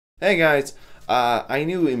Hey guys, I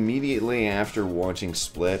knew immediately after watching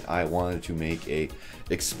Split I wanted to make a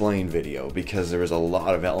explain video because there was a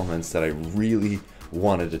lot of elements that I really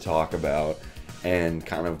wanted to talk about and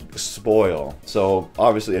kind of spoil. So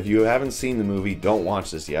obviously if you haven't seen the movie, don't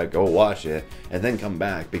watch this yet, go watch it and then come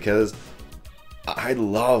back because I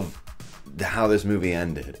love how this movie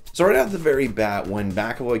ended. So right off the very bat, when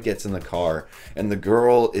McAvoy gets in the car and the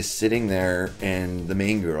girl is sitting there, and the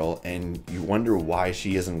main girl, and you wonder why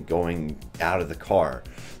she isn't going out of the car.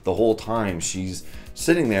 The whole time she's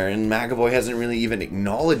sitting there and McAvoy hasn't really even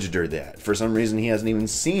acknowledged her that. For some reason he hasn't even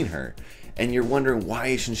seen her. And you're wondering why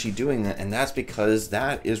isn't she doing that? And that's because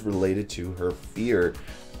that is related to her fear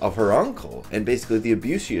of her uncle and basically the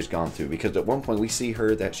abuse she has gone through, because at one point we see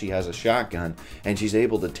her that she has a shotgun and she's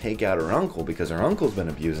able to take out her uncle because her uncle's been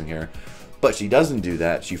abusing her, but she doesn't do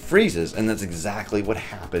that. She freezes, and that's exactly what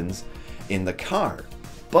happens in the car.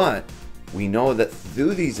 But we know that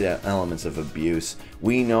through these elements of abuse,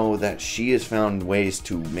 we know that she has found ways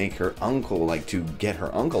to make her uncle, like to get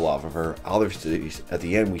her uncle off of her. Obviously at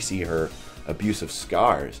the end we see her abusive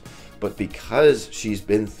scars. But because she's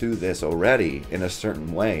been through this already in a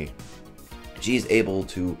certain way, she's able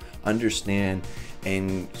to understand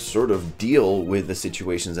and sort of deal with the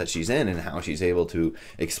situations that she's in and how she's able to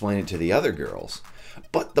explain it to the other girls.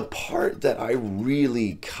 But the part that I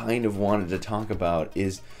really kind of wanted to talk about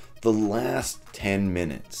is the last 10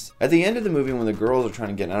 minutes. At the end of the movie, when the girls are trying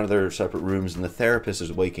to get out of their separate rooms and the therapist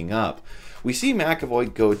is waking up, we see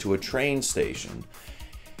McAvoy go to a train station.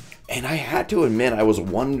 And I had to admit, I was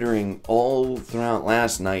wondering all throughout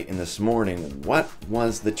last night and this morning, what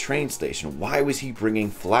was the train station? Why was he bringing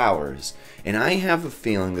flowers? And I have a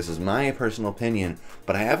feeling, this is my personal opinion,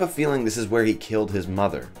 but I have a feeling this is where he killed his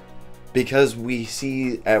mother. Because we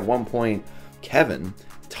see at one point, Kevin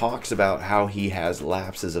talks about how he has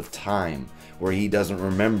lapses of time where he doesn't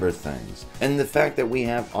remember things. And the fact that we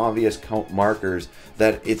have obvious markers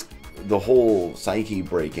that it's the whole psyche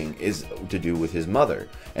breaking is to do with his mother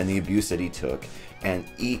and the abuse that he took, and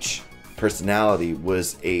each personality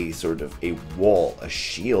was a sort of a wall, a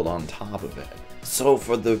shield on top of it. So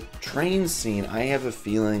for the train scene, I have a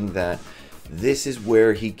feeling that this is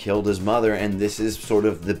where he killed his mother, and this is sort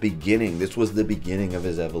of the beginning. This was the beginning of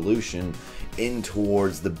his evolution in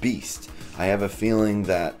towards the beast. I have a feeling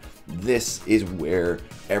that this is where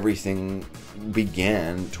everything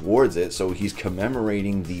began towards it, so he's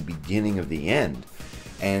commemorating the beginning of the end.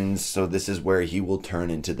 And so this is where he will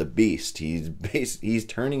turn into the beast. He's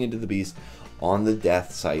turning into the beast on the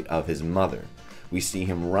death site of his mother. We see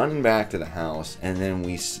him run back to the house, and then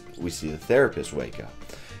we see the therapist wake up.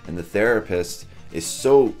 And the therapist is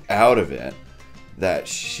so out of it that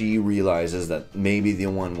she realizes that maybe the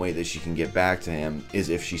one way that she can get back to him is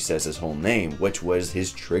if she says his whole name, which was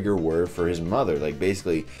his trigger word for his mother. Like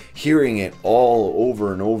basically hearing it all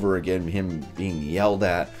over and over again, him being yelled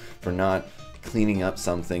at for not cleaning up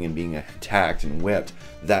something and being attacked and whipped,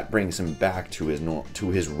 that brings him back to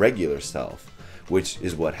his regular self, which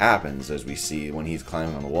is what happens as we see when he's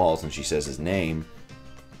climbing on the walls and she says his name.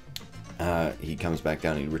 He comes back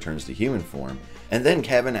down and he returns to human form. And then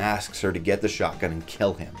Kevin asks her to get the shotgun and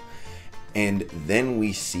kill him. And then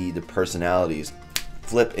we see the personalities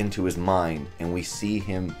flip into his mind, and we see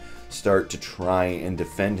him start to try and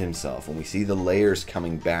defend himself. And we see the layers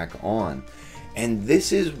coming back on. And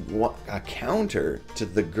this is what a counter to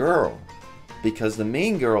the girl. Because the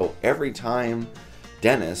main girl, every time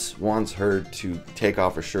Dennis wants her to take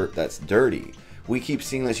off her shirt that's dirty, we keep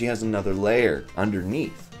seeing that she has another layer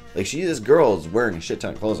underneath. Like this girl is wearing a shit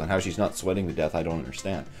ton of clothes on. How she's not sweating to death, I don't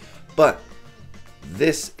understand. But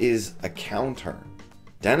this is a counter.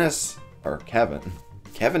 Kevin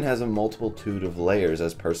has a multitude of layers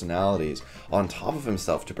as personalities on top of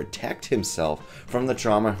himself to protect himself from the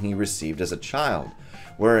trauma he received as a child.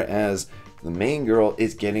 Whereas the main girl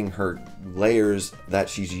is getting her layers that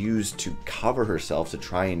she's used to cover herself to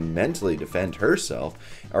try and mentally defend herself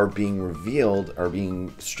are being revealed, are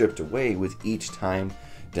being stripped away with each time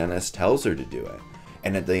Dennis tells her to do it.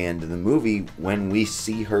 And at the end of the movie, when we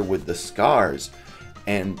see her with the scars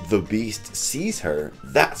and the beast sees her,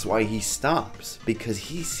 that's why he stops, because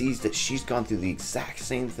he sees that she's gone through the exact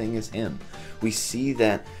same thing as him. We see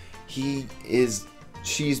that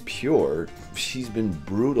she's pure, she's been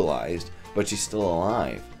brutalized, but she's still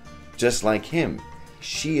alive, just like him.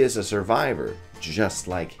 She is a survivor, just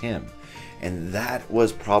like him. And that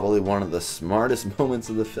was probably one of the smartest moments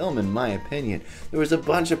of the film, in my opinion. There was a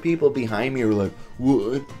bunch of people behind me who were like,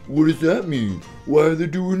 what? What does that mean? Why are they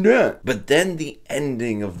doing that? But then the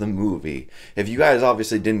ending of the movie. If you guys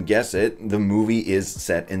obviously didn't guess it, the movie is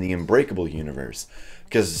set in the Unbreakable universe.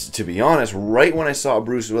 Because, to be honest, right when I saw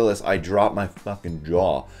Bruce Willis, I dropped my fucking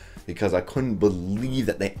jaw. Because I couldn't believe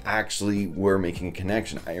that they actually were making a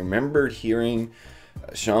connection. I remember hearing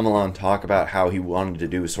Shyamalan talk about how he wanted to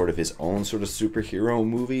do sort of his own sort of superhero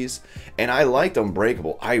movies. And I liked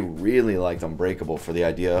Unbreakable. I really liked Unbreakable for the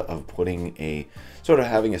idea of putting a sort of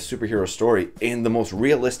having a superhero story in the most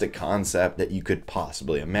realistic concept that you could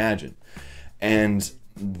possibly imagine. And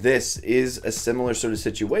this is a similar sort of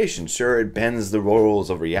situation. Sure, it bends the rules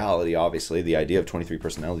of reality, obviously. The idea of 23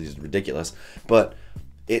 personalities is ridiculous. But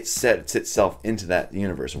it sets itself into that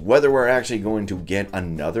universe. Whether we're actually going to get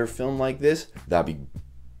another film like this, that'd be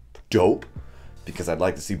dope. Because I'd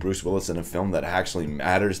like to see Bruce Willis in a film that actually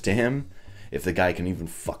matters to him. If the guy can even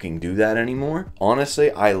fucking do that anymore.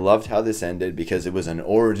 Honestly, I loved how this ended because it was an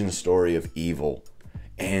origin story of evil.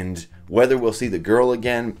 And whether we'll see the girl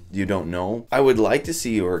again, you don't know. I would like to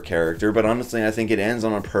see her character, but honestly, I think it ends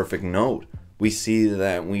on a perfect note. We see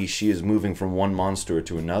that she is moving from one monster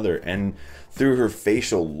to another, and through her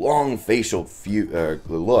long facial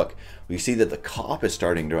look, we see that the cop is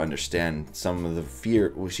starting to understand some of the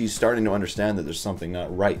fear. She's starting to understand that there's something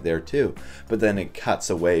not right there too. But then it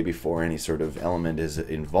cuts away before any sort of element is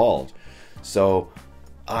involved. So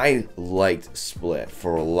I liked Split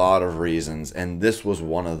for a lot of reasons, and this was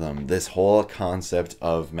one of them. This whole concept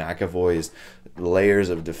of McAvoy's layers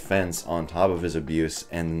of defense on top of his abuse,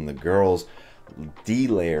 and the girls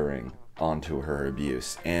delayering onto her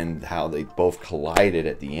abuse, and how they both collided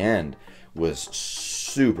at the end was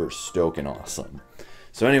super stoking awesome.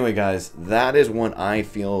 So anyway, guys, that is what I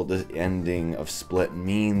feel the ending of Split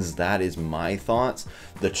means. That is my thoughts.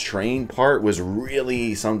 The train part was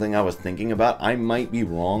really something I was thinking about. I might be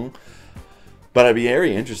wrong, but I'd be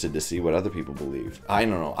very interested to see what other people believe. I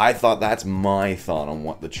don't know. I thought that's my thought on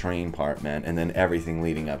what the train part meant, and then everything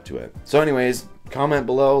leading up to it. So anyways, comment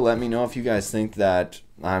below. Let me know if you guys think that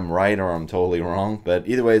I'm right or I'm totally wrong. But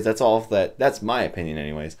either ways, that's my opinion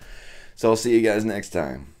anyways. So I'll see you guys next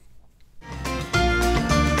time.